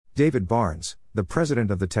David Barnes, the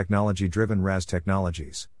president of the technology-driven RAS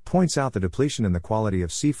Technologies, points out the depletion in the quality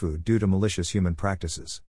of seafood due to malicious human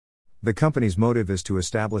practices. The company's motive is to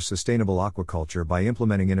establish sustainable aquaculture by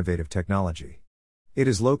implementing innovative technology. It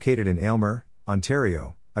is located in Aylmer,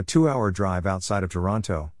 Ontario, a 2-hour drive outside of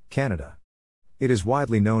Toronto, Canada. It is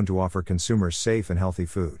widely known to offer consumers safe and healthy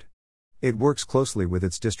food. It works closely with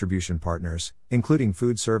its distribution partners, including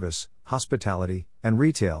food service, hospitality, and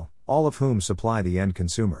retail, all of whom supply the end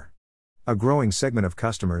consumer. A growing segment of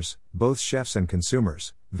customers, both chefs and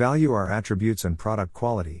consumers, value our attributes and product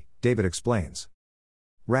quality, David explains.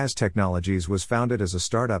 RAS Technologies was founded as a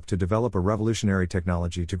startup to develop a revolutionary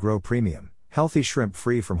technology to grow premium, healthy shrimp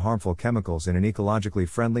free from harmful chemicals in an ecologically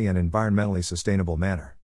friendly and environmentally sustainable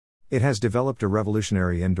manner. It has developed a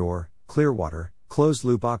revolutionary indoor, clear-water,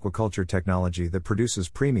 closed-loop aquaculture technology that produces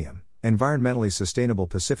premium, environmentally sustainable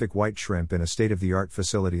Pacific white shrimp in a state-of-the-art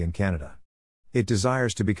facility in Canada. It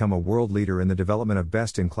desires to become a world leader in the development of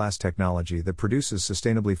best-in-class technology that produces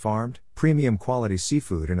sustainably farmed, premium-quality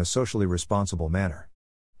seafood in a socially responsible manner.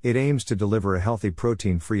 It aims to deliver a healthy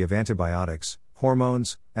protein free of antibiotics,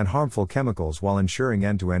 hormones, and harmful chemicals while ensuring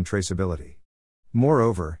end-to-end traceability.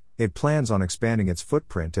 Moreover, it plans on expanding its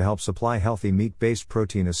footprint to help supply healthy meat-based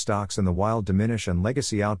protein as stocks in the wild diminish and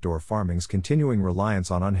legacy outdoor farming's continuing reliance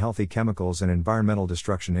on unhealthy chemicals and environmental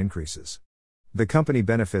destruction increases. The company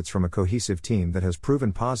benefits from a cohesive team that has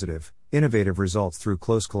proven positive, innovative results through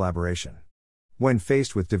close collaboration. When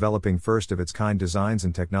faced with developing first-of-its-kind designs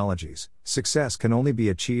and technologies, success can only be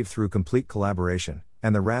achieved through complete collaboration,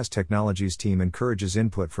 and the RAS Technologies team encourages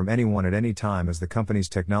input from anyone at any time as the company's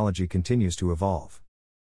technology continues to evolve.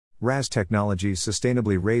 RAS Technologies'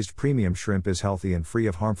 sustainably raised premium shrimp is healthy and free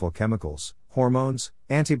of harmful chemicals, hormones,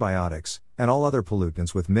 antibiotics, and all other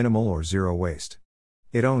pollutants with minimal or zero waste.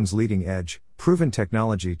 It owns leading-edge, proven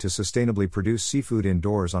technology to sustainably produce seafood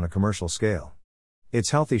indoors on a commercial scale.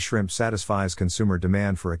 Its healthy shrimp satisfies consumer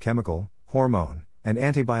demand for a chemical, hormone, and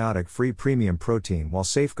antibiotic-free premium protein while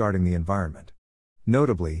safeguarding the environment.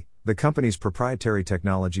 Notably, the company's proprietary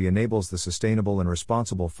technology enables the sustainable and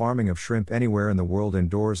responsible farming of shrimp anywhere in the world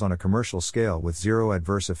indoors on a commercial scale with zero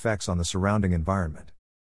adverse effects on the surrounding environment.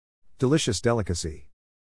 Delicious delicacy.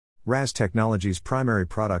 RAS Technologies' primary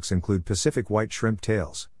products include Pacific white shrimp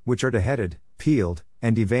tails, which are deheaded, peeled,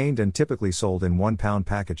 and deveined and typically sold in 1-pound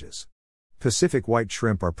packages. Pacific white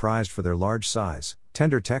shrimp are prized for their large size,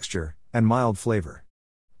 tender texture, and mild flavor.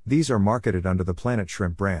 These are marketed under the Planet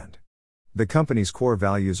Shrimp brand. The company's core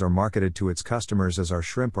values are marketed to its customers as our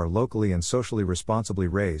shrimp are locally and socially responsibly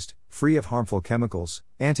raised, free of harmful chemicals,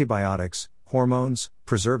 antibiotics, hormones,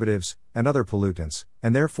 preservatives, and other pollutants,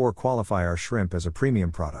 and therefore qualify our shrimp as a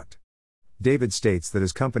premium product. David states that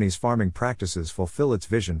his company's farming practices fulfill its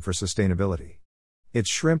vision for sustainability. Its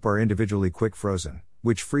shrimp are individually quick frozen,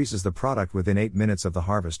 which freezes the product within 8 minutes of the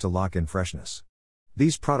harvest to lock in freshness.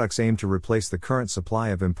 These products aim to replace the current supply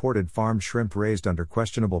of imported farmed shrimp raised under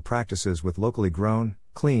questionable practices with locally grown,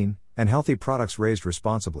 clean, and healthy products raised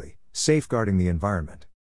responsibly, safeguarding the environment.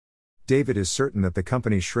 David is certain that the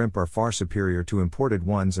company's shrimp are far superior to imported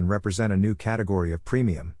ones and represent a new category of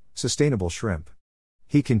premium, sustainable shrimp.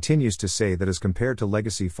 He continues to say that as compared to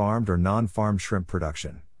legacy farmed or non-farmed shrimp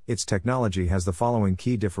production, its technology has the following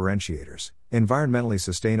key differentiators: environmentally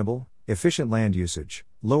sustainable, efficient land usage,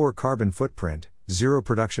 lower carbon footprint, zero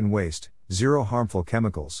production waste, zero harmful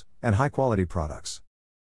chemicals, and high-quality products.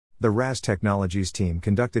 The RAS Technologies team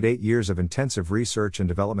conducted 8 years of intensive research and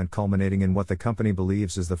development culminating in what the company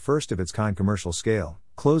believes is the first-of-its-kind commercial-scale,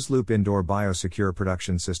 closed-loop indoor biosecure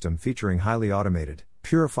production system featuring highly automated,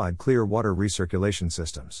 purified clear water recirculation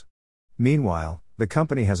systems. Meanwhile, the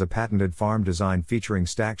company has a patented farm design featuring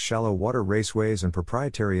stacked shallow water raceways and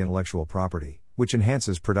proprietary intellectual property, which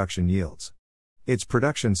enhances production yields. Its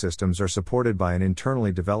production systems are supported by an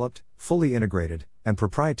internally developed, fully integrated, and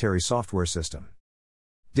proprietary software system.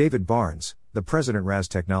 David Barnes, the president RAS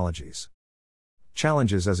Technologies.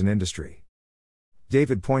 Challenges as an industry.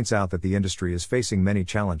 David points out that the industry is facing many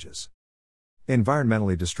challenges.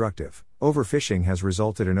 Environmentally destructive, overfishing has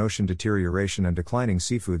resulted in ocean deterioration and declining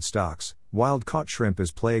seafood stocks, wild-caught shrimp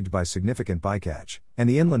is plagued by significant bycatch, and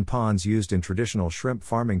the inland ponds used in traditional shrimp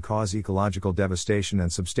farming cause ecological devastation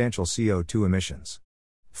and substantial CO2 emissions.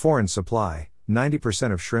 Foreign supply.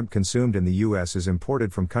 90% of shrimp consumed in the U.S. is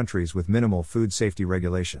imported from countries with minimal food safety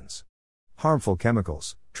regulations. Harmful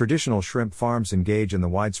chemicals. Traditional shrimp farms engage in the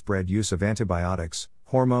widespread use of antibiotics,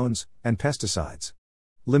 hormones, and pesticides.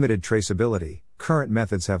 Limited traceability. Current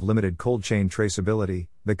methods have limited cold chain traceability,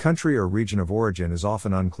 the country or region of origin is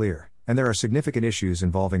often unclear, and there are significant issues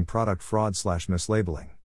involving product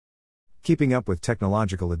fraud/mislabeling. Keeping up with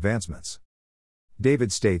technological advancements.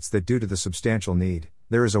 David states that due to the substantial need,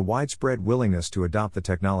 there is a widespread willingness to adopt the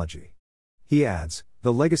technology. He adds,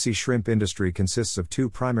 the legacy shrimp industry consists of two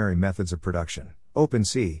primary methods of production: open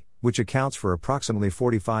sea, which accounts for approximately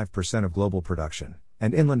 45% of global production,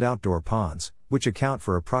 and inland outdoor ponds, which account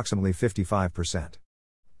for approximately 55%.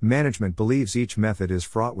 Management believes each method is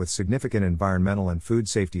fraught with significant environmental and food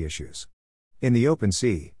safety issues. In the open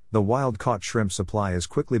sea, the wild-caught shrimp supply is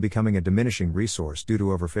quickly becoming a diminishing resource due to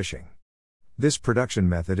overfishing. This production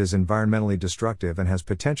method is environmentally destructive and has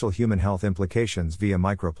potential human health implications via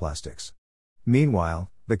microplastics.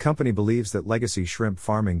 Meanwhile, the company believes that legacy shrimp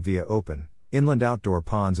farming via open, inland outdoor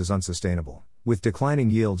ponds is unsustainable, with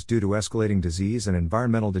declining yields due to escalating disease and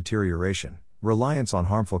environmental deterioration, reliance on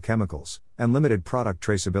harmful chemicals, and limited product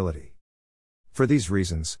traceability. For these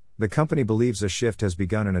reasons, the company believes a shift has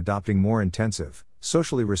begun in adopting more intensive,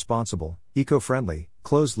 socially responsible, eco-friendly,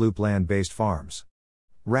 closed-loop land-based farms.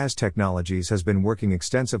 RAS Technologies has been working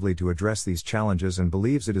extensively to address these challenges and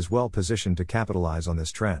believes it is well positioned to capitalize on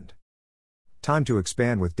this trend. Time to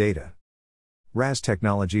expand with data. RAS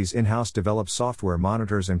Technologies in-house develops software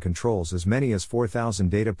monitors and controls as many as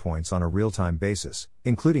 4,000 data points on a real-time basis,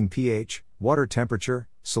 including pH, water temperature,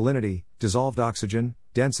 salinity, dissolved oxygen,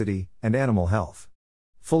 density, and animal health.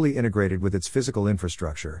 Fully integrated with its physical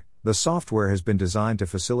infrastructure, the software has been designed to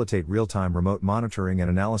facilitate real-time remote monitoring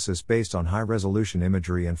and analysis based on high-resolution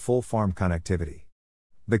imagery and full farm connectivity.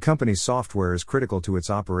 The company's software is critical to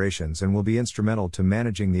its operations and will be instrumental to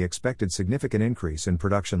managing the expected significant increase in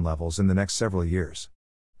production levels in the next several years.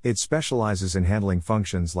 It specializes in handling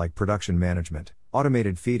functions like production management,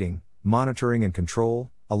 automated feeding, monitoring and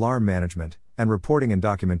control, alarm management, and reporting and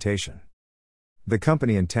documentation. The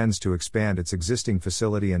company intends to expand its existing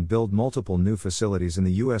facility and build multiple new facilities in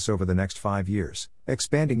the U.S. over the next 5 years,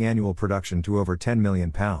 expanding annual production to over 10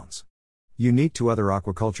 million pounds. Unique to other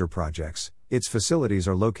aquaculture projects, its facilities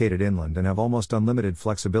are located inland and have almost unlimited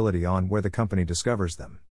flexibility on where the company discovers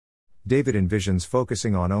them. David envisions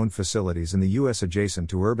focusing on owned facilities in the U.S. adjacent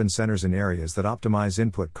to urban centers in areas that optimize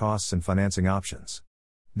input costs and financing options.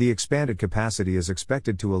 The expanded capacity is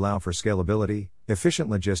expected to allow for scalability, efficient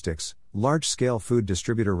logistics, large-scale food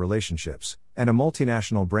distributor relationships, and a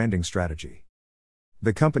multinational branding strategy.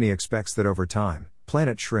 The company expects that over time,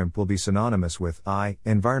 Planet Shrimp will be synonymous with I,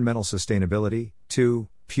 environmental sustainability, 2,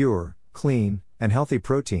 pure, clean, and healthy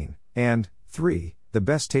protein, and 3, the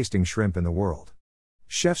best-tasting shrimp in the world.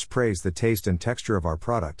 Chefs praise the taste and texture of our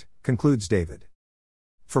product, concludes David.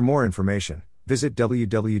 For more information, visit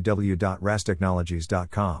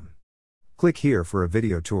www.rastechnologies.com. Click here for a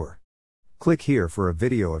video tour. Click here for a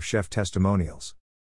video of chef testimonials.